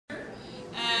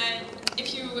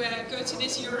go to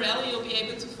this URL, you'll be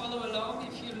able to follow along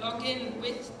if you log in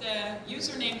with the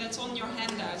username that's on your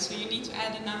handout. So you need to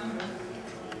add a number.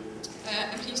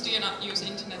 And please do not use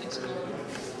Internet Explorer.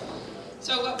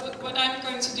 So what I'm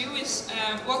going to do is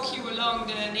walk you along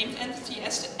the named entity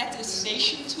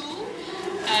attestation tool.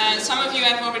 Some of you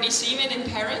have already seen it in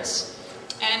Paris.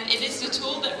 And it is the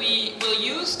tool that we will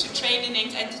use to train the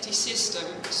named entity system.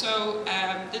 So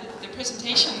the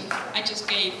presentation I just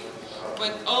gave,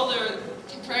 with all the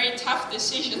very tough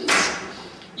decisions,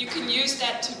 you can use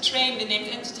that to train the named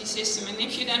entity system. And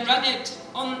if you then run it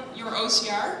on your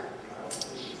OCR,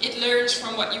 it learns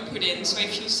from what you put in. So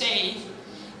if you say,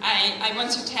 I want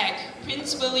to tag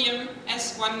Prince William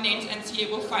as one named entity,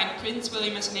 it will find Prince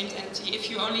William as a named entity.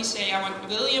 If you only say, I want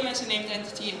William as a named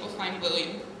entity, it will find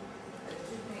William.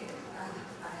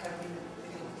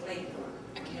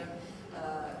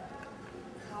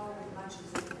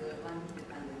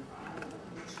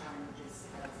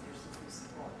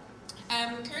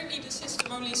 Currently the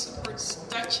system only supports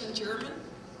Dutch and German,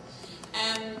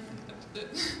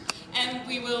 and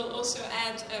we will also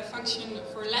add a function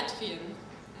for Latvian,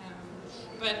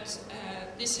 but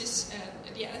this is,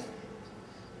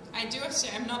 I do have to say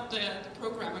I'm not the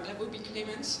programmer, that would be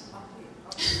Clemens.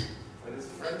 But is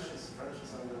French is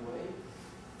on the way?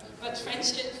 But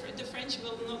the French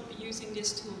will not be using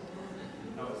this tool.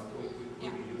 No, we'll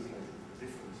be using it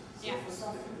different. Yeah.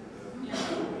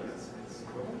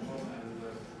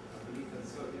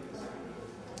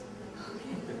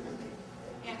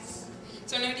 Yes.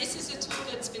 So now this is a tool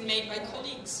that's been made by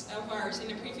colleagues of ours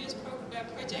in a previous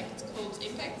project called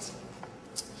Impact.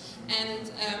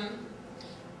 And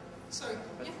sorry.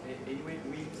 Yeah. Anyway,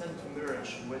 we intend to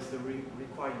merge with the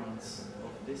requirements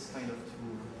of this kind of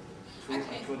tool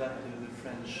to adapt the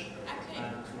French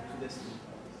to this tool.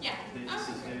 Yeah. This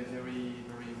is very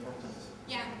important.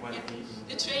 Yeah.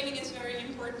 The training is very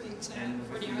important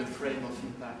for the frame of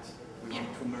impact. We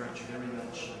want to merge very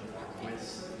much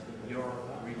with your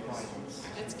requirements.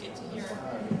 That's good to hear.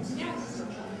 Yeah.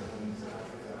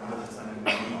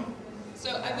 So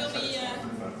I will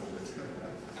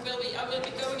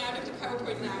be going out of the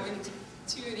PowerPoint now and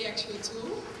to the actual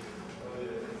tool.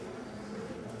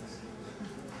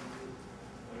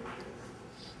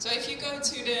 So if you go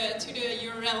to the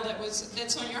URL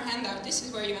that's on your handout, this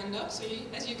is where you end up. So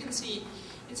as you can see,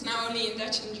 it's now only in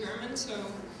Dutch and German. So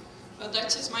well,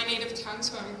 Dutch is my native tongue,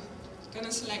 so I'm going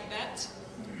to select that.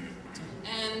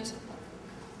 And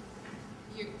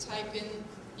you type in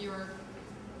your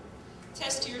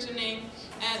test username.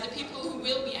 The people who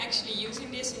will be actually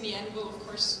using this in the end will, of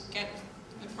course, get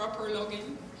a proper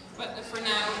login. But for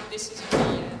now, this is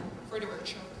only for the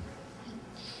workshop.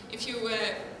 If you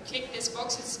click this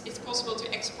box, it's possible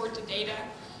to export the data,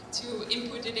 to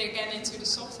input it again into the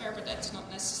software, but that's not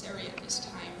necessary at this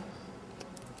time.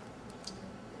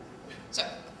 So,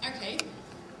 okay.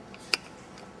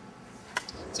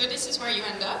 So this is where you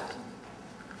end up.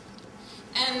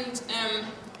 And,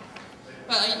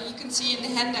 well, you can see in the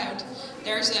handout,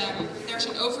 there's an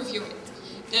overview.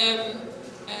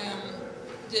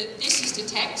 This is the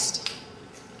text.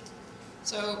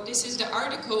 So this is the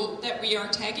article that we are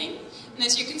tagging. And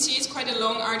as you can see, it's quite a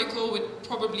long article with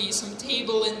probably some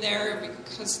table in there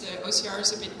because the OCR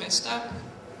is a bit messed up.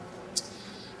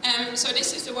 So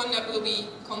this is the one that we'll be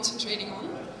concentrating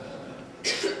on.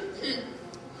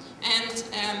 And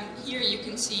here you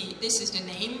can see this is the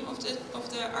name of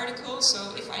the article.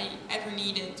 So if I ever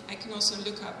need it, I can also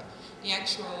look up the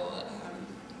actual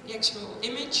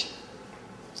image.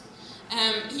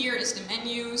 Here is the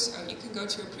menu, so you can go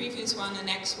to a previous one, the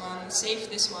next one, save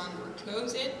this one, or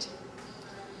close it.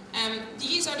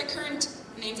 These are the current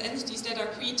named entities that are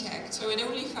pre-tagged, so it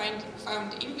only found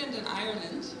England and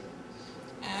Ireland.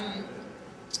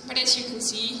 But as you can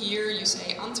see here, you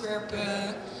say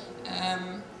Antwerpen,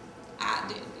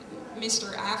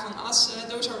 Mr. A van Assen,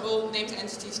 those are all named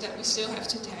entities that we still have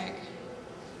to tag.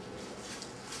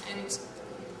 And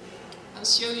I'll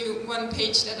show you one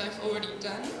page that I've already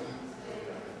done.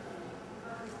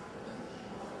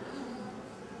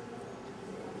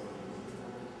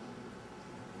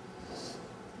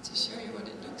 To show you what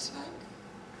it looks like.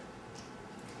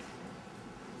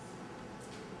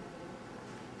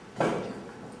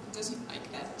 It doesn't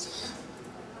like that.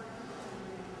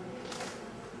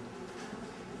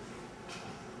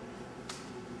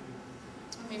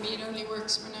 Maybe it only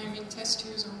works when I'm in test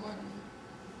user 1.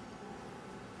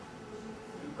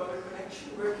 You've got a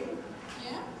connection working?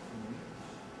 Yeah?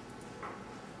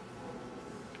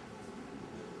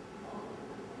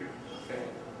 Okay.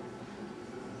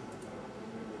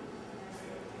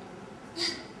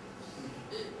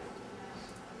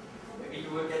 Maybe you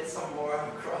will get some more on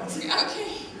the crowd. Okay.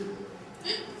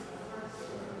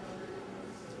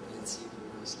 Let's see if it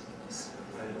works like this.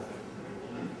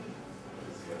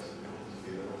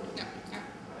 No, no.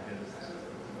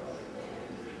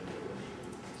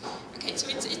 Okay, so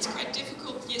it's quite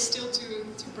difficult here still to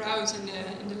browse in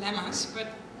the lemmas, but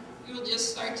we will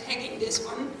just start tagging this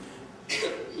one,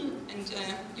 and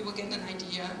you will get an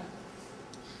idea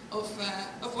of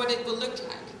what it will look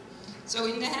like. So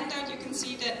in the handout you can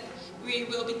see that we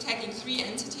will be tagging 3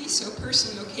 entities, so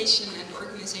person, location, and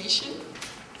organization.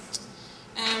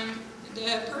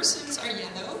 The persons are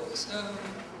yellow, so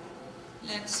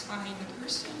let's find the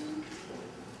person.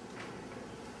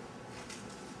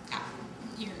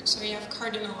 Here, so you have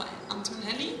Cardinal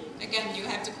Antonelli. Again, you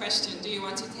have the question, do you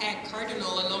want to tag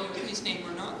Cardinal along with his name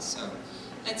or not? So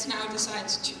let's now decide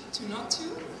to not to.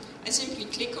 I simply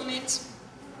click on it,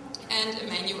 and a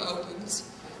menu opens.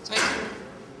 So I can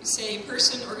say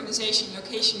person, organization,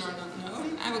 location are not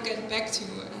known. I will get back to,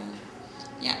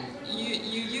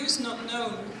 you use not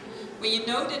known when you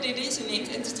know that it is a named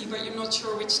entity, but you're not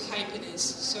sure which type it is.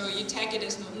 So you tag it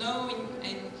as not known,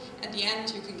 and at the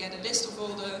end you can get a list of all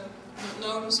the not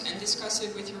knowns and discuss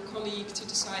it with your colleague to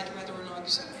decide whether or not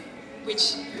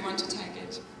which you want to tag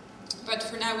it. But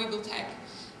for now we will tag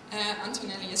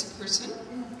Antonelli as a person.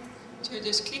 So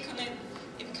just click on it,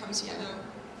 it becomes yellow.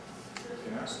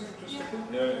 Can I ask you just a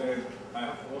bit? I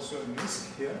have also a list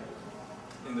here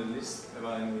in the list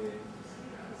about the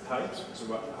types. So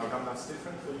how come that's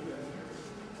different for you?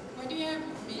 Why do you have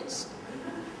this?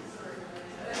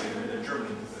 In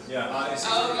German. Yeah.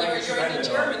 You're in the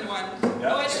German one.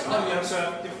 Yeah. Oh, I don't know. You have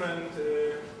some different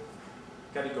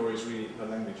categories really per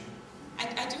language. I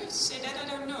do have to say that I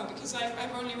don't know, because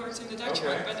I've only worked in the Dutch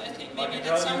Okay. one, but I think maybe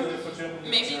that's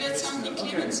something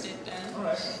Clemens did then. All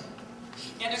right.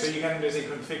 Yeah, so you can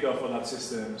basically configure for that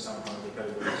system somehow the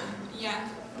categories. Yeah.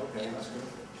 Okay, yeah. that's good.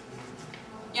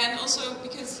 Yeah, and also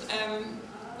because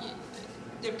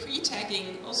the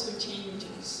pre-tagging also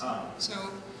changes. So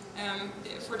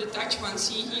for the Dutch one,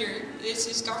 see here, this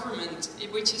is government,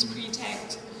 which is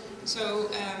pre-tagged. So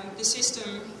the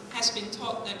system has been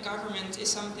taught that government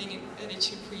is something that it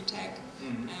should pre-tag.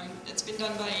 That's been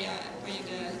done by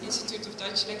the Institute of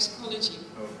Dutch Lexicology.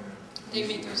 Okay. They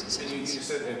made those decisions. You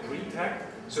said a pre-tag,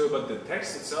 so but the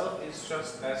text itself is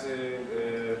just as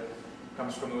it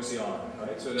comes from OCR,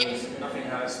 right? So Yes. nothing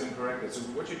has been corrected. So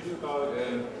what you do about,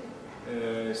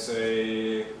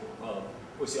 say, well,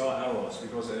 OCR errors?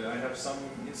 Because I have some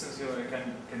instances here where I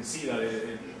can see that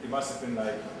it must have been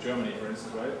like Germany, for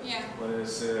instance, right? Yeah. But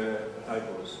it's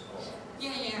typos.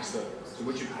 Yeah. So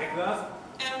would you tag that?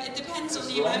 It depends on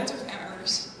the amount of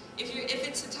errors. If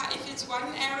it's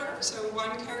one error, so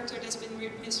one character that's been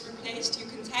misreplaced, you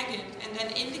can tag it and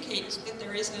then indicate that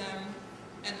there is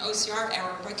an OCR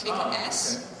error by clicking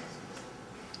S. Okay.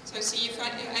 So see, if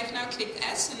I've now clicked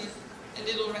S and a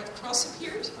little red cross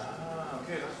appeared.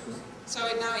 Okay, that's cool. So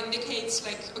it now indicates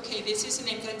like, okay, this is a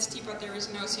named entity, but there is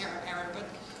an OCR error. But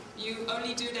you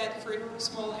only do that for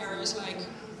small errors like,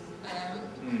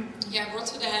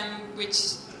 Rotterdam,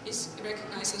 which is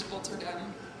recognized as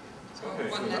Rotterdam. So okay,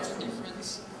 one cool. letter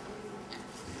difference.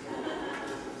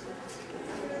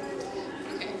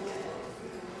 Okay.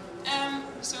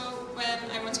 So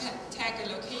when I want to tag a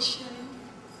location,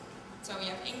 so we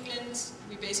have England,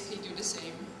 we basically do the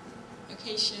same.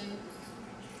 Location,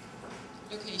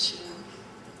 location,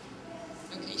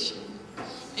 location.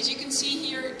 As you can see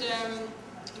here,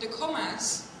 the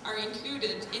commas are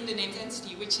included in the named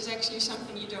entity, which is actually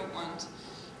something you don't want.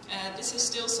 This is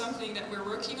still something that we're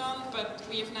working on, but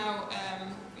we have now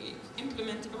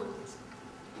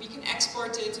we can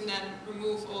export it and then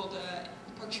remove all the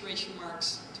punctuation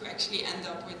marks to actually end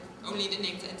up with only the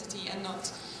named entity and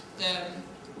not the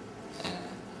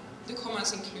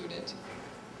commas included.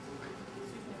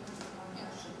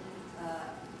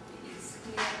 It's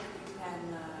clear that you can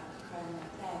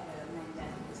tag named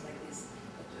entities like this,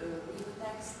 but will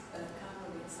text come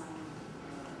with some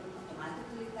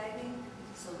automatically tagging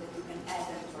so that you can add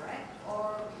and correct,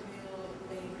 or will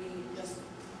they be just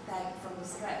tagged from the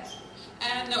scratch?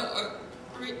 No,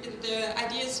 the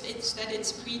idea is that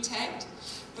it's pre-tagged,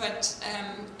 but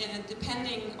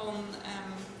depending on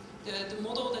the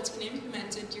model that's been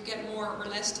implemented, you get more or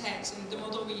less tags, and the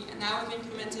model we now have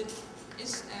implemented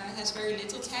has very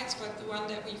little tags, but the one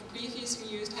that we've previously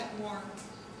used had more.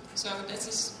 So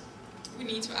we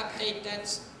need to update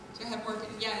that to have more.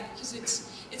 Yeah, because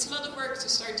it's a lot of work to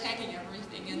start tagging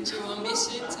everything, and you will miss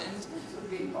it. And Would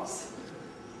be impossible.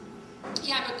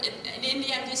 yeah, but in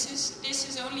the end, this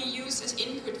is only used as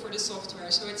input for the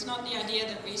software. So it's not the idea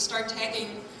that we start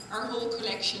tagging our whole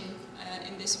collection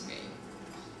in this way.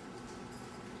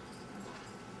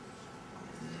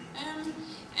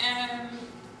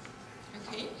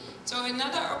 Okay, so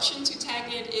another option to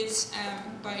tag it is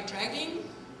by dragging.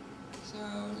 So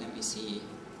let me see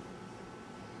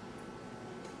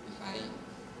if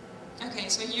I... Okay,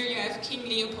 so here you have King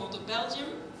Leopold of Belgium.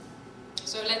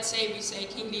 So let's say we say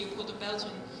King Leopold of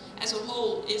Belgium as a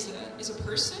whole is a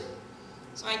person.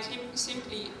 So I can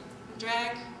simply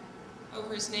drag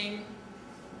over his name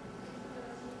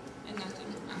and nothing.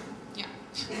 Yeah.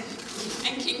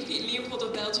 And King Leopold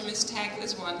of Belgium is tagged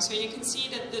as one. So you can see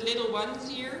that the little ones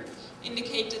here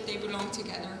indicate that they belong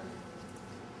together.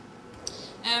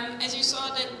 As you saw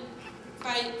that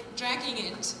by dragging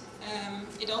it,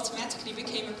 it automatically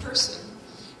became a person,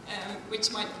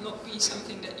 which might not be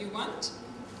something that you want.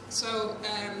 So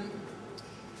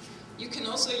you can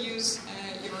also use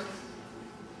your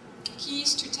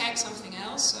keys to tag something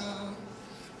else. So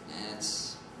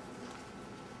let's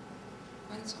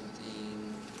find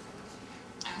something.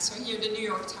 So here the New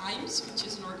York Times, which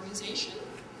is an organization.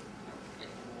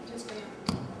 Just gonna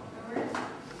lower it.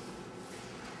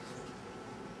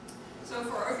 So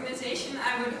for organization,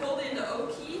 I would hold in the O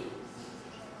key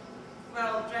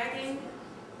while dragging,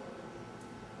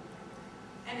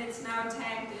 and it's now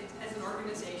tagged it as an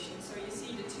organization. So you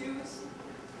see the twos.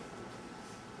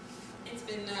 It's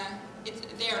been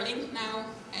they are linked now,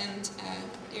 and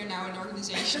they are now an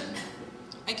organization.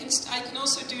 I can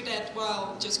also do that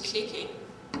while just clicking.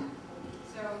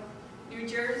 So New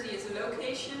Jersey is a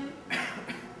location.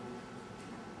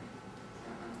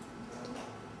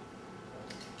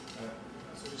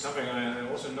 Something I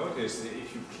also noticed,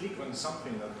 if you click on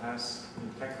something that has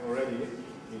been tagged already,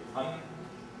 it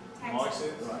unmarks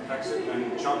it, or tags it,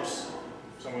 and it jumps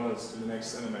somewhere else to the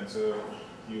next element, so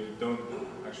you don't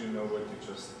actually know what you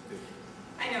just did.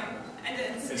 I know, and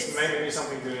it's maybe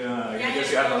something to yeah,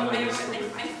 because you have on the list.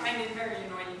 I find it very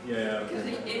annoying. Yeah. Because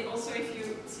it also, if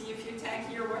you tag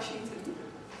here Washington,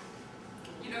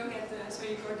 you don't get the, so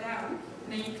you go down,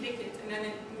 and then you click it, and then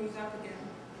it moves up again.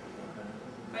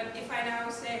 But if I now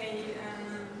say,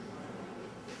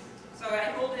 so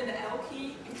I hold in the L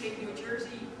key and click New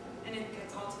Jersey, and it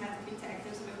gets automatically tagged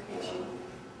as a location.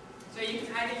 So you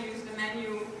can either use the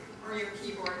menu or your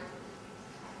keyboard.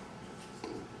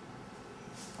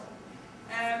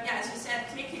 Yeah, as you said,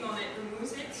 clicking on it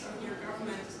removes it, so here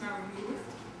government is now removed.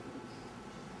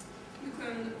 You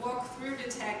can walk through the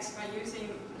text by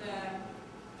using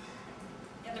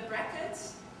the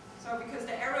brackets. So because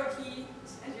the arrow key,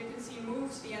 as you can see,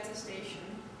 moves the attestation,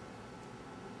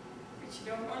 which you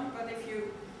don't want, but if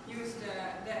you use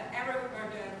the arrow or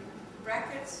the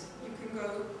brackets, you can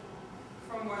go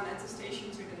from one attestation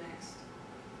to the next.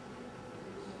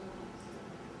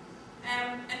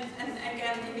 And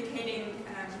again, indicating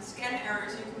scan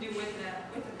errors you can do with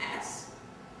an S.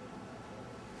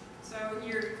 So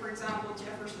here, for example,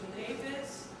 Jefferson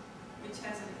Davis, which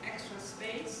has an extra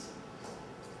space,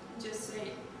 just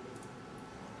say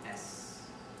S.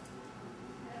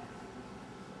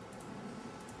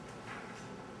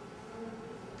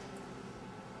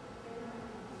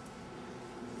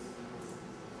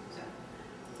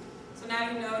 So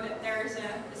now you know that there is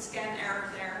a scan error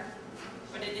there,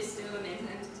 but it is still a named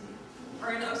entity, or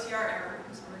an OCR error,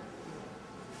 I'm sorry.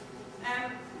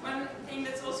 One thing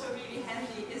that's also really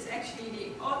handy is actually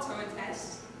the auto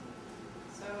attest.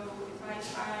 So if I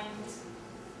find,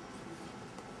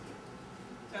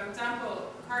 for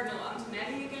example, Cardinal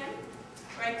Antonelli again,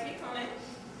 so I click on it,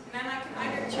 and then I can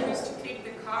either choose to click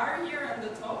the car here on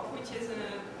the top, which is an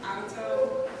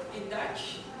auto in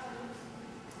Dutch.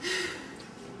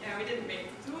 Yeah, we didn't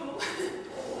make the tool.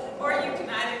 Or you can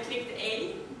either click the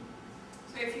A.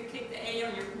 So if you click the A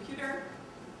on your computer,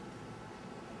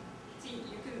 see,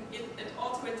 you can it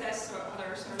auto attests so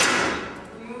others are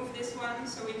remove this one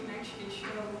so we can actually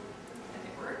show that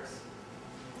it works.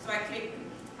 So I click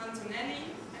Antonelli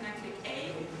and I click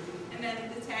A, and then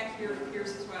the tag here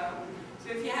appears as well.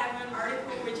 So if you have an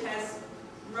article which has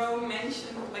Rome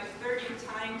mentioned like 30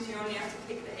 times, you only have to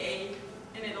click the A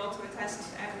and it auto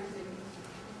attests everything.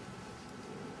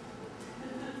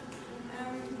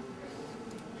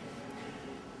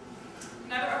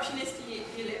 Another option is the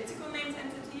elliptical named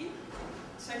entity,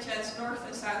 such as North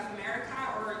and South America,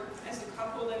 or as the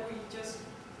couple that we just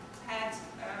had,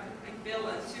 like Bill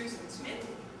and Susan Smith.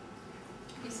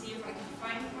 Let me see if I can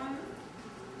find one.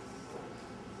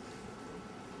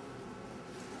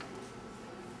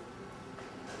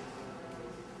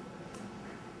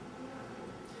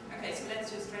 Okay, so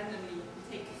let's just randomly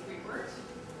take 3 words.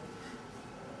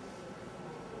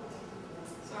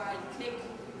 So I click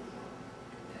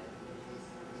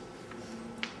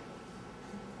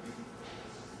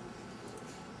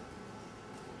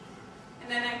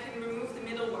and then I can remove the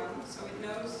middle one. so it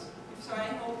knows. So I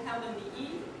hold held in the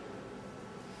E.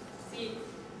 See,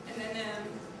 and then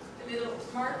a little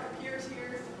mark appears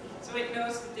here, so it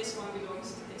knows that this one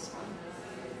belongs to this one.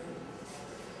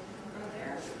 Go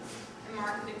there and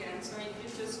mark it again. So you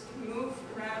just move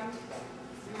around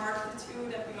and mark the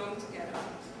two that belong together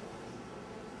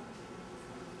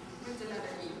with the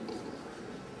letter E.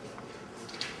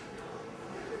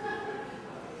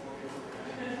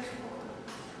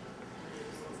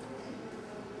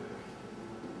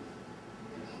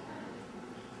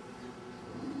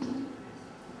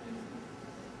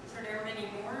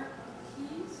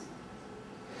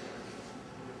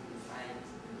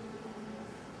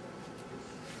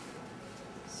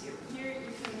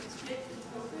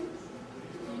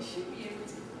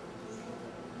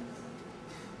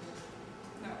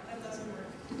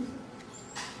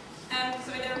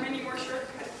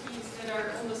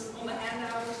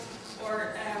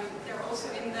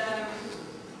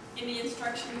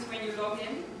 When you log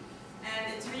in,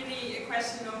 and it's really a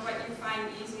question of what you find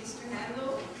easiest to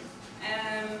handle.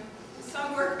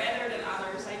 Some work better than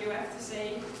others, I do have to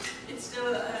say. It's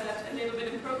still a little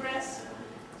bit in progress,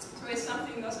 so if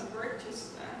something doesn't work,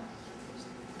 just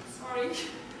sorry.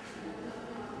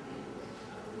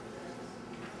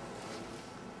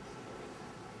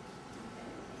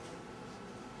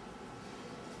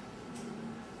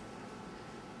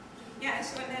 Yeah,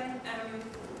 so then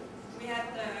we had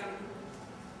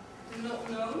not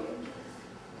known.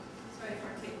 So if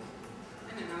I click,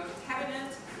 I don't know,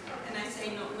 cabinet, and I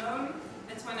say not known,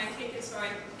 that's when I click it, so I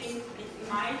think it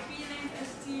might be a named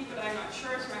entity, but I'm not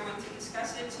sure, so I want to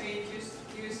discuss it, so you just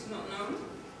use not known.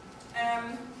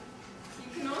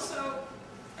 You can also,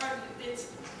 it's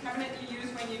cabinet you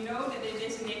use when you know that it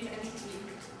is a named entity,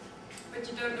 but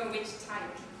you don't know which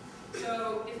type.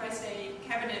 So if I say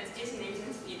cabinet is a named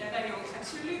entity, that I know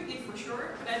absolutely for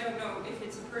sure, but I don't know if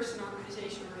it's a person,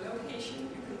 organization, or location.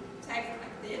 You can tag it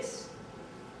like this.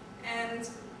 And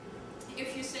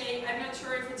if you say, I'm not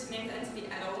sure if it's a named entity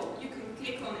at all, you can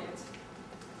click on it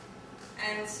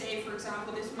and say, for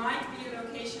example, this might be a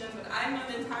location, but I'm not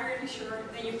entirely sure.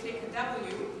 Then you click a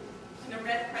W, and the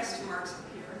red question marks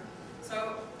appear.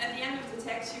 So at the end of the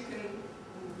text, you can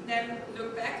then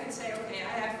look back and say, okay,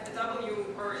 I have a W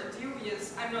or a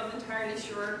dubious, I'm not entirely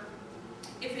sure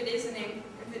if it is a name,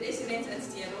 if it is an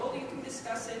entity at all, you can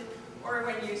discuss it. Or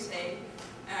when you say,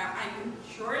 I'm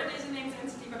sure it is a named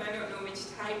entity, but I don't know which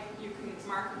type, you can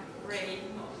mark it gray,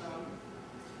 not known.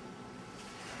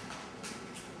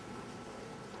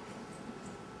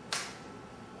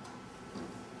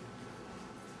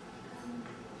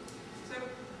 So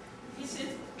this is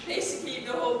basically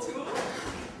the whole tool.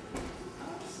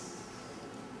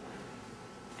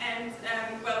 And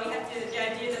well, we had the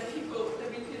idea that we can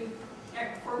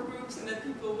form groups and that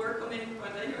people work on it,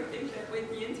 but I don't think that with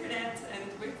the internet and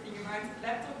with the amount of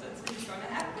laptops that's really going to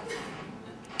happen.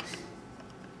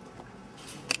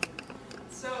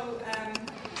 So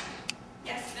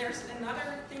yes, there's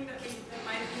another thing that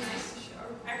might be nice to show.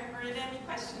 Are there any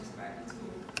questions about the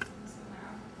tool? So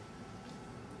now,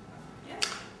 yes.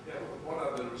 Yeah. What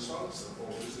are the results of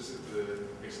all this? Is it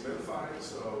the XML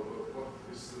files, or what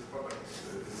is the product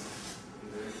in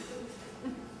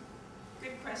there?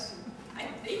 Good question. I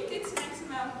think it's an XML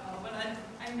file, but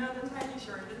I'm not entirely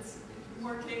sure. It's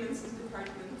more Cadence's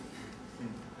department.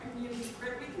 I mean, we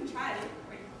can try it.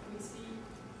 Wait, let me see.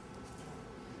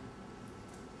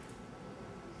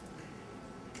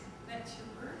 That should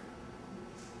work.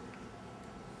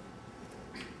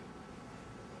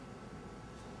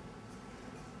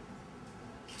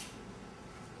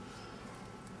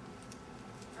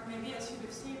 Or maybe I should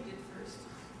have saved it first.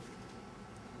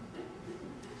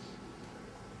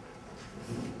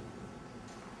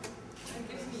 It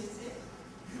gives me a zip.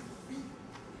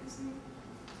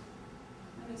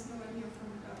 And there's no one here from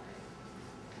the doc.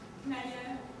 Can I,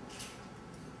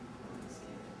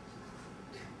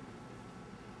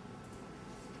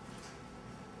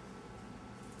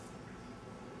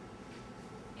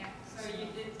 yeah, so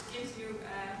it gives you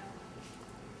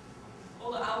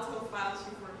all the Alto files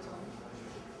you've worked on.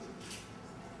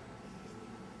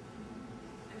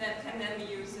 And that can then be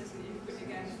used as an input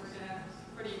again for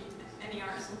the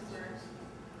NER software.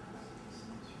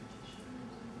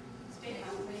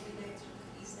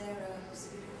 Is there a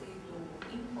possibility to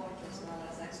import as well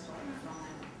as export from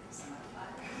an XML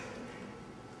file?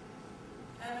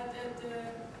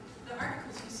 The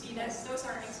articles you see, those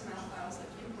are XML files that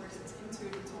you imported into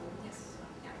the tool. Yes.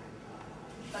 Yeah.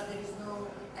 But there is no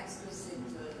explicit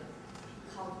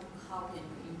how can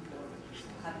you import?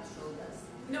 Have it showed us?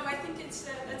 No, I think it's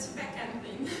that's a backend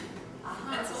thing.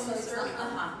 That's on so the server.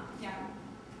 Yeah.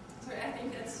 So I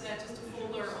think that's just a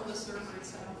folder on the server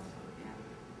itself.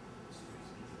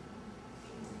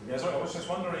 Yeah, so I was just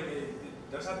wondering,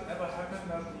 does that ever happen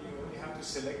that you only have to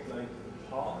select like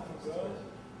part of the word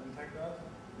and tag that?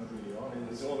 Not really, or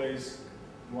it's always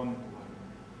one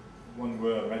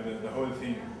word, right? The whole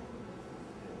thing.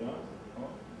 Yeah? Oh.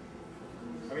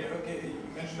 I mean, okay,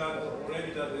 you mentioned that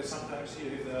already that sometimes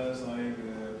here if there's like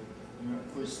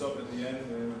full stop at the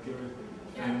end, period.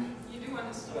 Yeah, you do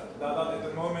want to stop. That at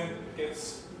the moment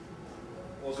gets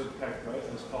also tagged, right?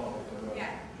 As part of the word.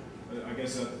 Yeah. I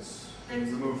guess that's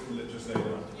removed just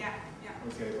later. Yeah, yeah.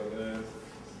 Okay, but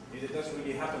it doesn't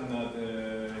really happen that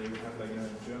you have like in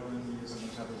German, you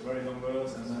sometimes have very long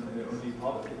words and then only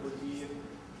part of it would be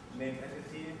named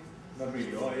entity. Not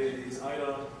really, or it's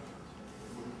either.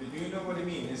 Do you know what I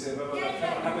mean? Is it whether that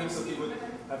ever happens that you would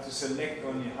have to select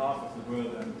only half of the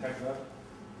word and tag that?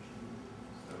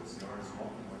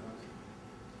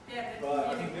 Yeah, but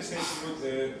I think in this case you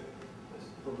would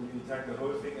probably tag the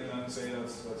whole thing and then say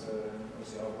that's also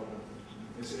our problem.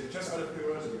 It's just out of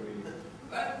curiosity, really.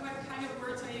 What kind of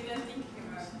words are you then thinking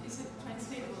about? Is it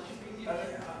translatable?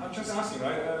 I'm just asking,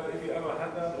 right? If you ever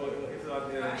had that, or if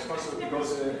that is possible,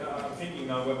 because I'm thinking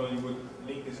now whether you would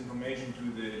link this information to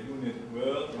the unit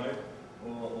word, right,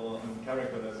 or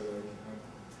character level.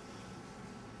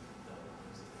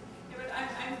 Yeah, but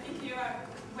I'm thinking about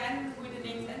when would a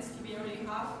named entity be only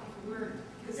half of a word?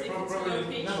 Yeah,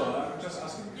 probably never. I'm just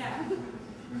asking. Yeah.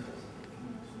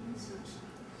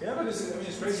 Yeah, but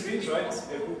it's crazy things, right?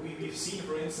 We've seen,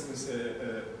 for instance,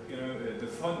 the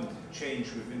font change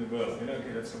within the word.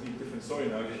 Okay, that's a completely different story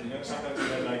now. Sometimes we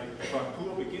have like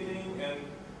fraktur beginning and,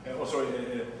 kind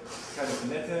of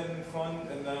Latin font,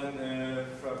 and then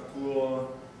fraktur,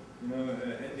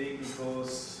 ending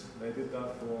because they did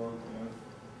that for,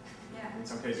 yeah. in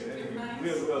some cases,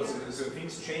 real words. So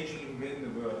things changing within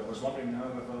the word. I was wondering now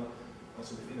whether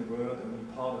also within the word, only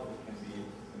part of it can be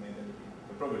the main entity,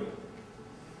 but probably not.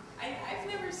 I've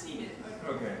never seen it,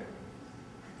 but okay.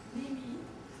 Maybe.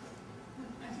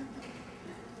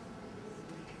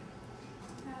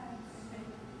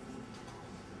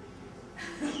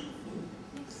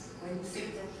 When you say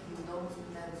that you don't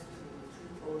intend to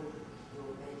treat all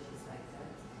your pages like that,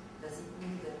 does it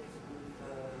mean that with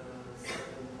a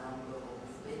certain number of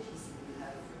pages you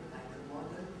have like a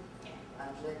model,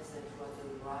 and let's say rather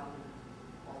run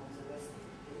on the rest of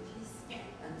the pages,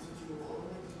 and did you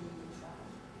already try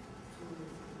to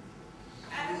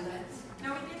do that? No,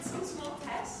 we did some small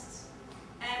tests,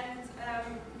 and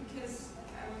because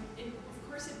of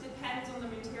course it depends on the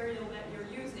material that you're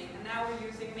using, and now we're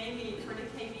using mainly for the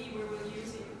KB we were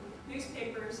using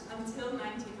newspapers until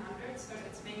 1900, so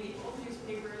that's mainly old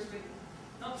newspapers with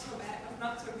not so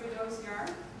good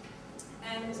OCR,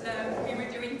 and we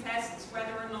were doing tests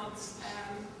whether or not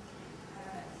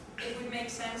it would make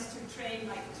sense to train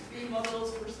like 3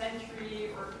 models per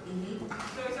century, or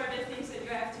those are the things that you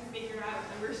have to figure out,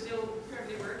 and we're still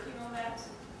currently working on that.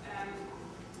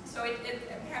 So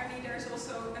apparently there's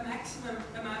also a maximum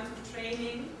amount of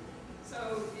training.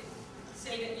 So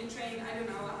say that you train, I don't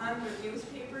know, 100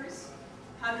 newspapers,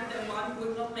 101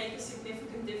 would not make a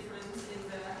significant difference in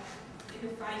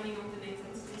the finding of the named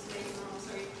entities later on.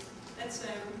 So that's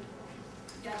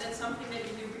something that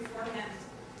you do beforehand,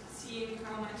 seeing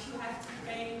how much you have to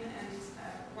train and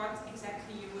what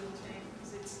exactly you will train,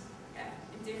 because it's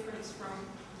a difference from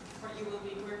what you will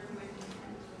be working with in the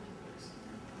end.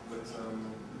 But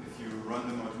if you run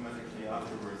them automatically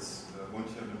afterwards, won't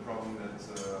you have the problem that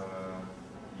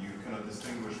you cannot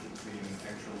distinguish between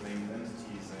actual named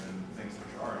entities and things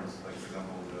which aren't, like for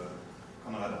example the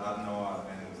Konrad Adenauer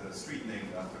and the street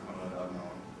named after Konrad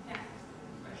Adenauer? Yeah.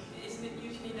 Isn't it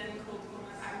usually then called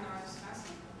Konrad Adenauer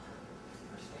Straße?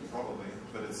 Probably,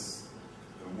 but it's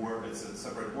a word. It's a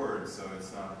separate word, so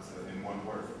it's not in one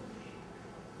word.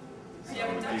 So yeah,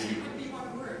 but Dutch would be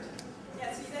one word.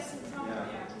 Yeah, see, that's the problem.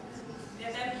 Yeah.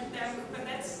 But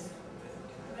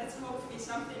that's hopefully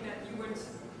something that you would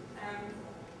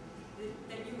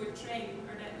train,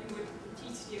 or that you would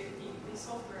teach the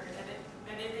software that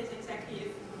it is exactly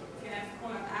if you have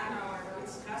Konrad Adenauer with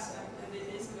Straße, and it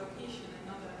is a location and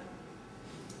not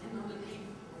a name.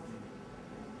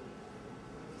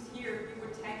 Here you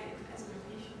would tag it as a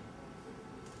location.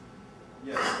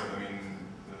 Yes, but I mean,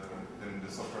 then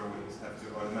the software would have to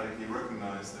automatically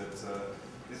recognize that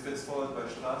if it's followed by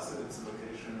Straße, it's a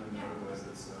location, and otherwise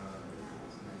it's a name.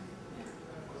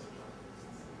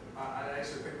 I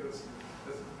actually think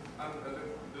I'm a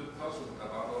little puzzled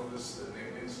about all this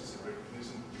name entity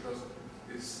recognition, because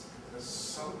there's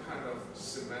some kind of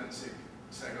semantic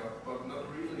tag-up, but not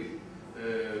really.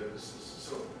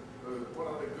 What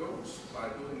are the goals by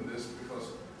doing this? Because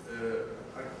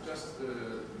I just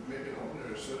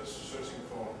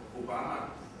Obama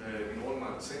in all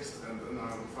my text, and then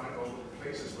I will find also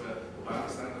places where Obama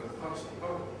stands at the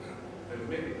podium.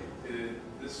 Maybe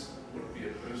this would be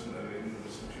a person, and in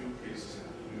some few cases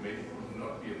it may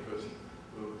not be a person.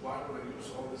 Why would I use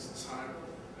all this time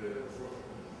for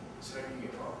tagging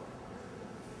it up?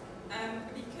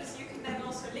 Because you can then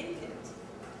also link it.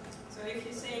 So if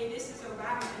you say this is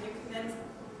Obama, you can then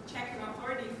check an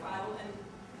authority file and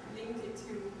link it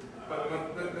to. But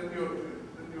then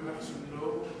you have to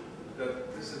know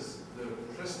that this is the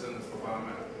President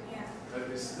Obama.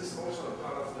 Yeah. Is this also a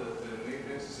part of the name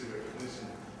entity recognition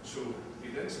to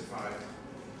identify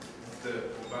the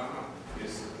Obama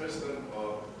is the president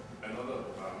or another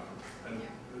Obama? And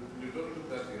you don't do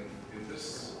that in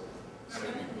this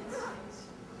segment.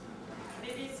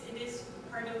 It is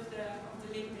part of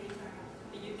the link data.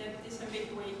 That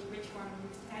disambiguate which one you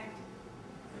tag.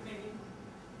 Maybe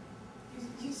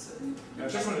you I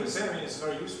just wanted to say, I mean, it's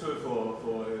very useful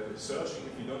for searching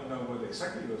if you don't know what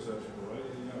exactly you're searching for, right?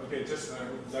 You know, okay, just I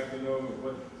would like to know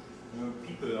what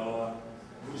people are,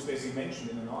 who's basically mentioned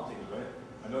in an article, right?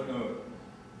 I don't know.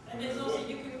 And there's also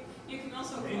you can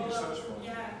also name to search for.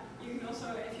 Yeah, you can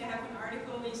also, if you have an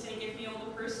article, you say give me all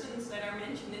the persons that are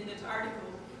mentioned in this article.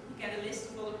 You get a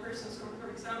list of all the persons. So for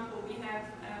example, we have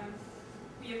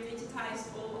digitized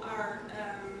all our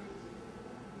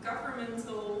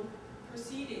governmental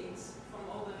proceedings from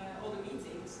all the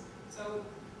meetings. So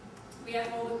we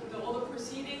have all the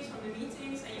proceedings from the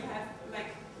meetings, and you have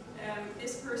like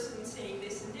this person saying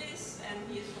this and this, and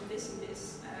he is from this and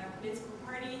this political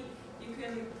party. You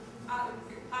can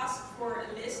ask for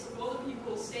a list of all the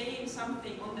people saying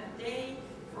something on that day,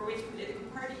 for which political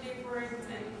party they worked,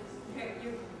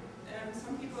 and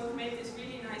some people have made this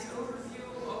really nice overview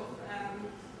of,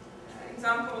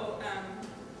 example,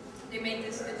 they made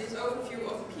this overview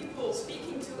of people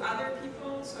speaking to other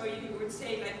people. So you would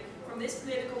say, like, from this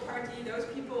political party, those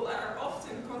people are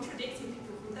often contradicting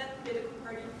people from that political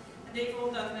party, and they've all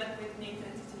done that with named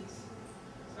entities.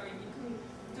 So you can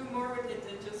do more with it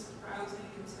than just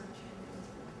browsing and searching.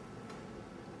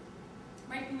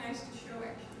 Might be nice to show,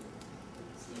 actually.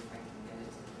 See if I can get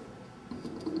it.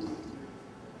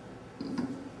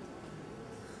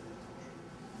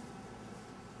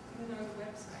 I don't know the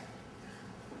website.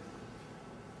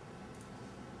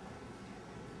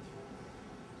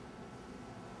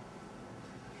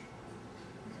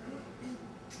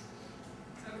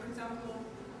 So, for example,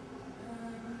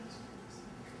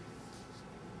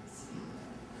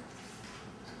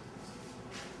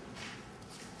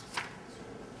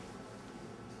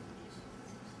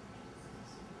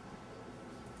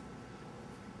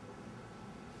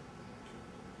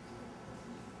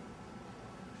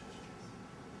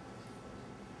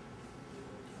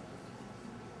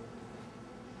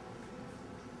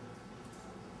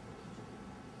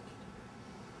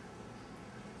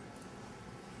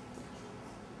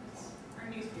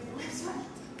 newspaper website.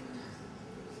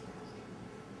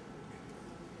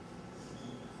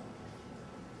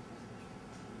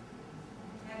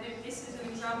 And this is an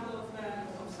example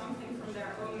of something from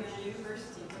their own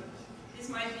university. But this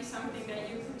might be something that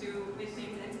you could do with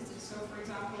named entities. So, for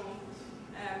example,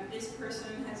 this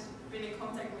person has been in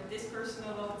contact with this person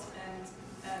a lot, and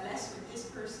less with this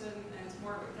person, and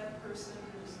more with that person.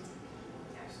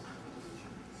 Yeah.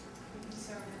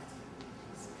 So.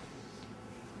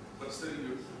 But still,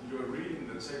 you're reading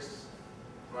the text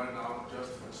right now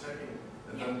just for checking,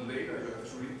 and then later you have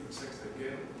to read the text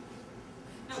again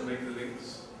to make the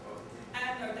links.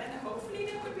 No, then hopefully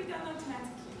that would be done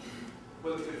automatically.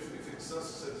 Well, if it just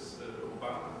says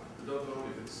Obama, you don't know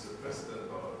if it's the president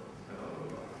or another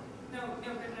Obama. No,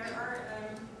 but there are,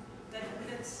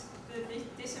 that's the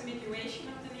disambiguation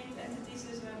of the named entities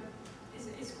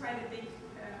is quite a big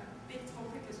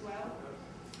topic as well.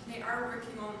 They are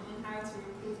working on how to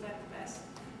improve that the best,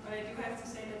 but I do have to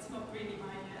say that's not really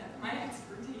my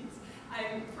expertise.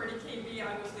 For the KB,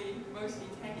 I will be mostly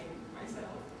tagging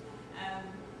myself.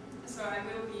 So I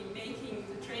will be making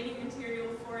the training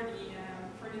material for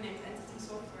the named entity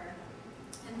software,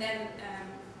 and then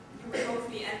you will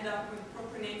hopefully end up with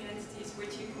proper named entities,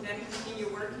 which you can then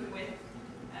continue working with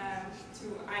to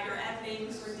either add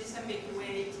links or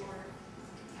disambiguate, or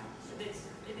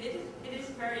it is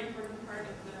a very important part of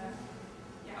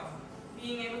of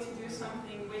being able to do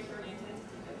something with your named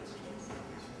entity that is key.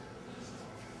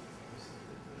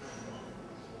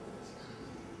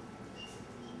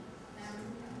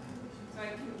 So I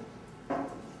can.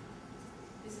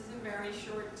 This is a very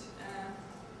short.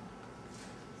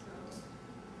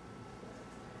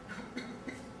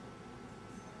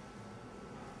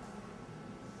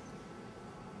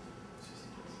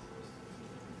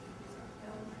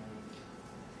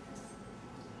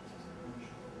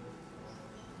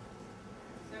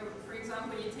 for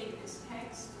example, you take this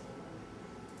text,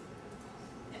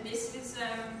 and this is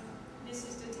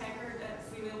the tagger that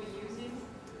we will be using.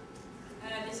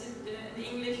 This is the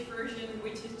English version,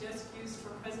 which is just used for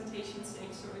presentation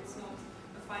sake, so it's not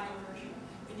a final version.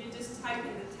 But you just type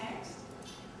in the text,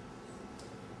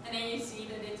 and then you see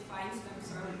that it finds them.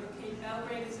 So, okay,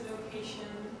 Belgrade is a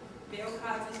location,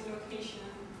 Beograd is a location,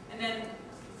 and then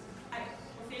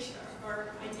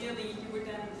ideally you would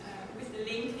then, with the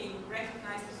linking,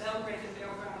 recognize that Belgrade and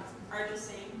Beograd are the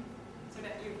same, so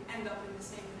that you end up in the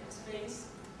same space.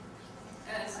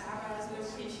 Sahara is a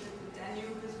location,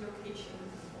 Danube is a location.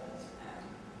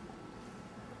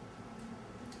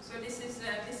 So this is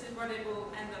what it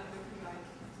will end up looking like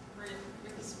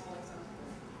with a small example.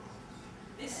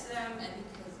 This and it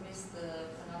has missed the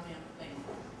Pannonian Plain.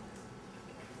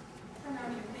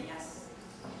 Pannonian Plain, yes.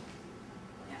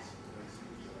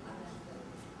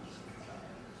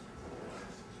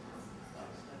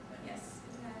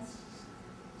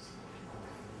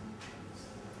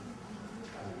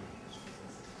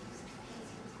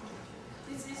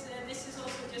 This is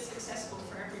also just accessible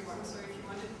for everyone, so if you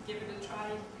want to give it a try,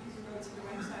 you can go to the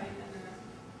website and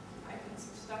type in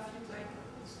some stuff you'd like.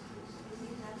 Do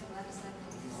you have the website?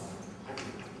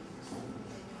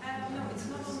 No, it's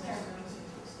not on there.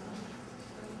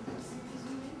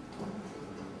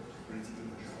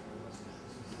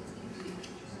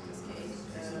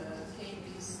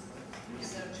 KB's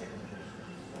research.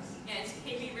 Yeah, it's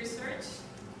kbresearch.dydns.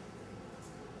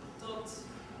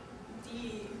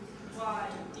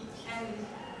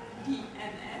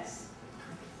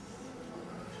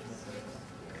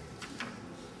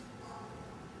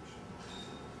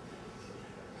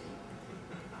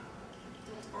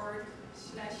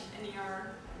 .org/NER,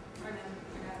 or then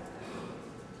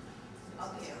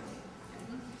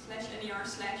 /NER/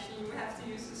 you have to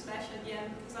use the slash at the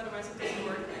end, because otherwise it doesn't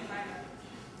work, I find out.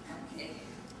 Okay.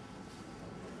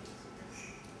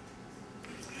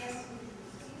 Yes?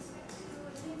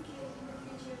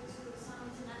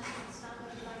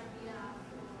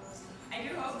 I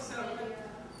do hope so, but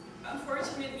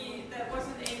unfortunately that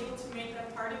wasn't able to make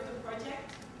that part of the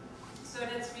project. So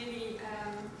that's really,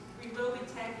 we will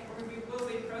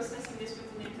be processing this with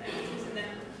the named entities, and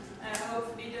then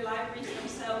hopefully the libraries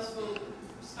themselves will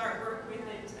start work with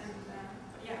it, and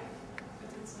yeah, but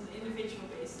it's on an individual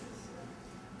basis.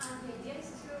 And the idea is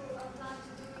to apply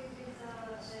to do it with the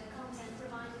content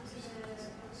provided to the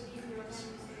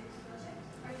Europeana project.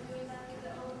 Are you doing that with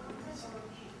the old content, or?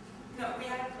 No, we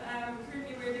have,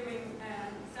 currently we're doing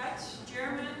Dutch,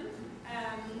 German,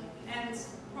 and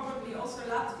probably also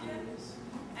Latvian,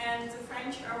 and the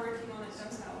French are working on it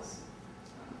themselves.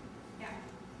 Yeah.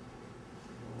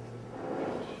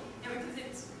 Yeah, because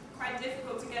it's quite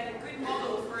difficult to get a good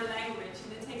model for a language,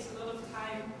 and it takes a lot of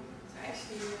time to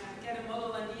actually get a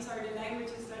model, and these are the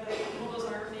languages that models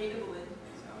are available in.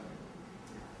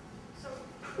 So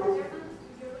for German,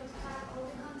 you're going to have all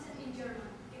the content in German,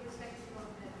 irrespective of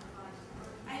the device?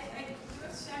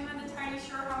 I'm not entirely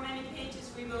sure how many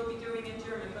pages we will be doing in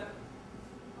German, but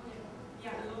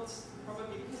yeah, lots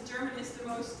probably, because German is the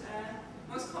most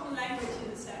common language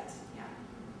in the set. Yeah.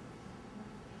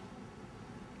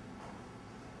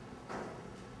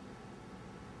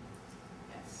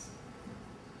 Yes.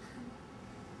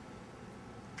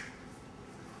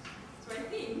 So I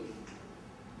think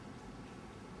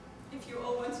if you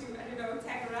all want to, I don't know,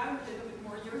 tag around a little bit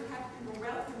more, you're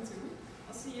welcome to.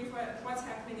 I'll see you what's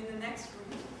happening in the next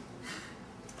room.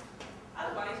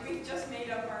 Otherwise, we've just made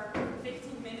up our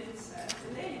 15 minutes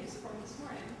delays from this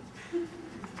morning.